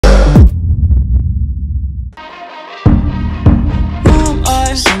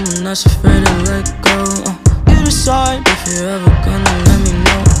that's afraid to let go. You decide if you're ever gonna let me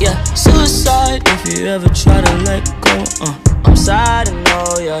know. Yeah, suicide if you ever try to let go. I'm sad, I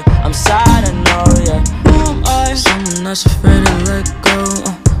know, yeah. I'm sad, I know, yeah. Who am I? Someone that's afraid to let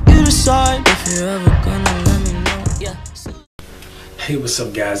go. You decide if you're ever gonna let me know. Yeah. Hey, what's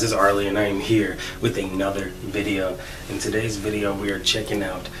up guys, it's Arlie and I am here with another video. In today's video we are checking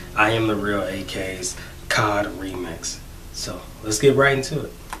out I Am The Real AK's KOD remix. So let's get right into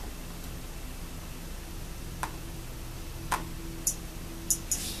it.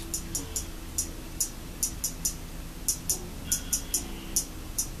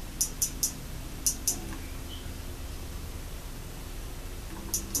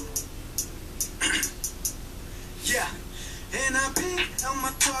 Yeah, and I pick on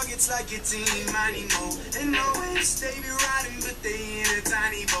my targets like it's any money mo. And always they be riding, but they in a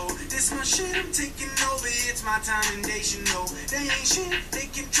tiny boat. This my shit, I'm taking over. It's my time and they should know. They ain't shit,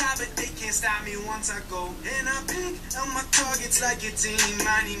 they can try, but they can't stop me once I go. And I pick on my targets like it's any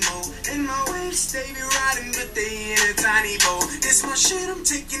money mo. And my waves they be riding, but they in a tiny boat. This my shit, I'm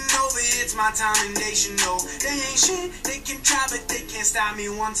taking over. It's my time and they should know. They ain't shit, they can try, but they can't stop me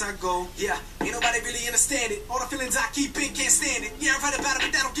once I go. Yeah, ain't nobody really understand it. All the feelings I keep in, can't stand it. Yeah, I read about it,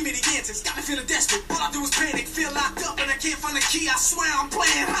 but that don't give me the answers. Got me feeling desperate. All I do is panic, feel locked up, and I can't find the key. I swear I'm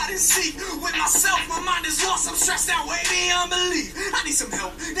playing hide and seek with myself. My mind is lost. I'm stressed out, way beyond belief. I need some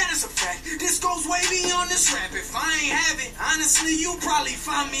help. That is a fact. This goes way beyond this rap. If I ain't have it, honestly, you probably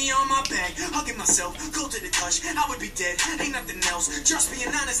find me on my back, hugging myself, go to the touch. I would be dead. Ain't nothing else. Just being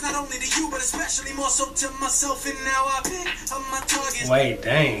honest, not only to you, but especially more so to myself. And now I pick up my targets. Wait,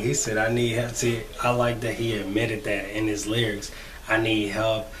 dang, he said I need help. See, I like that he admitted that in his lyrics. I need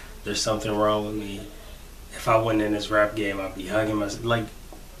help. There's something wrong with me. If I wasn't in this rap game, I'd be hugging myself. Like,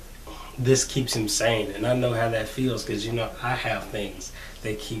 this keeps him sane. And I know how that feels because, you know, I have things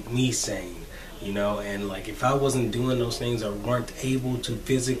that keep me sane, you know. And, like, if I wasn't doing those things or weren't able to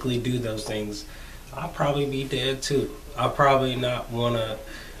physically do those things, I'd probably be dead too. I'd probably not want to,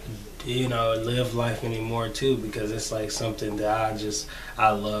 you know, live life anymore too, because it's like something that I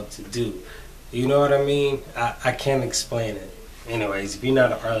love to do. You know what I mean? I can't explain it. Anyways, if you're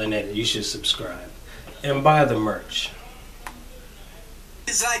not an Arlinator, you should subscribe and buy the merch.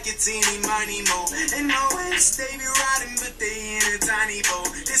 It's like it's any money mo. And always they be riding, but they in a tiny boat.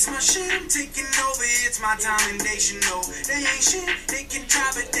 This my shit, I'm taking over. It's my time and they should know. They ain't shit, they can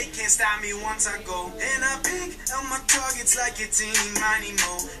try, but they can't stop me once I go. And I pick on my targets like it's any money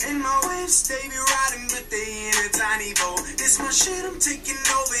mo. And my waves they be riding, but they in a tiny boat. This my shit, I'm taking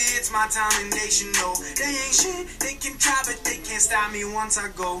over. It's my time and they should know. They ain't shit, they can try, but they can't stop me once I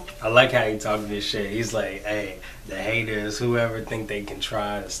go. I like how he talking this shit. He's like, hey, the haters, whoever think they can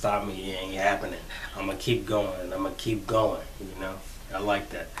try to stop me, it ain't happening. I'm gonna keep going. I'm gonna keep going. You know, I like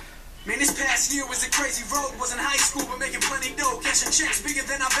that. Man, this past year was a crazy road. Was in high school, but making plenty dough. Cashing checks bigger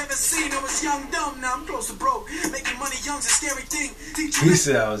than I've ever seen. I was young, dumb, now I'm close to broke. Making money young's a scary thing. He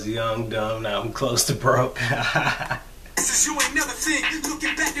said I was young, dumb, now I'm close to broke. Since you ain't never think,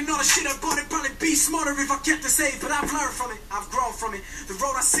 looking back and all the shit I bought, it probably be smarter if I kept this age. But I've learned from it, I've grown from it. The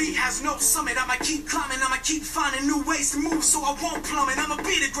road I see has no summit. I'ma keep climbing, I'ma keep finding new ways to move so I won't plummet. I'ma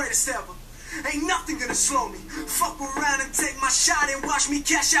be the greatest ever. Ain't nothing gonna slow me. Fuck around and take my shot and watch me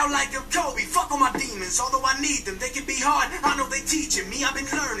cash out like I'm Kobe. Fuck all my demons, although I need them. They can be hard, I know they teaching me. I've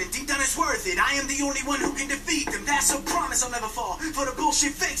been learning, deep down it's worth it. I am the only one who can defeat them. That's a promise I'll never fall for the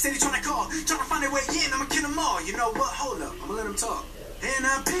bullshit fakes that they tryna call. Tryna find their way in, I'ma kill them all. You know what, hold up, I'ma let them talk. And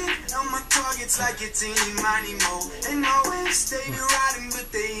I pick on my targets like it's any money mo. And my waves they be riding, but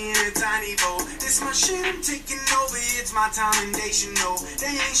they in a tiny boat. This my shit, I'm taking over. It's my time and they should know.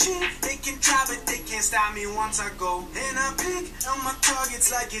 They ain't shit, they can try, but they can't stop me once I go. And I pick on my targets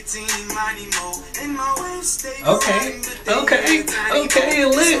like it's any money mo. And my waves they be riding, but they in a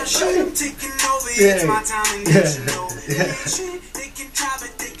tiny boat. This my shit, I'm taking over. It's my time and they should know. They ain't shit, they can try, but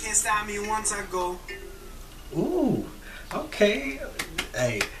they can't stop me once I go. Ooh, okay.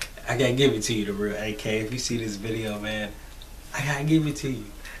 Hey, I gotta give it to you, the real AK. If you see this video, man, I gotta give it to you.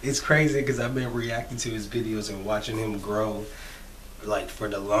 It's crazy because I've been reacting to his videos and watching him grow, like, for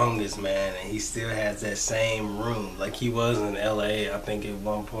the longest, man. And he still has that same room. Like, he was in LA, I think, at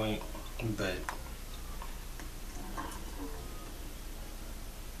one point. But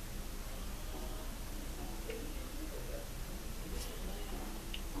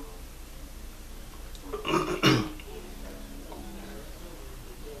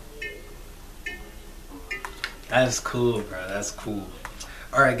that's cool, bro. That's cool.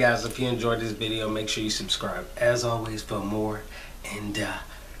 Alright, guys, if you enjoyed this video, make sure you subscribe. As always, for more. And,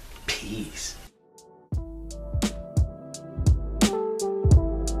 peace.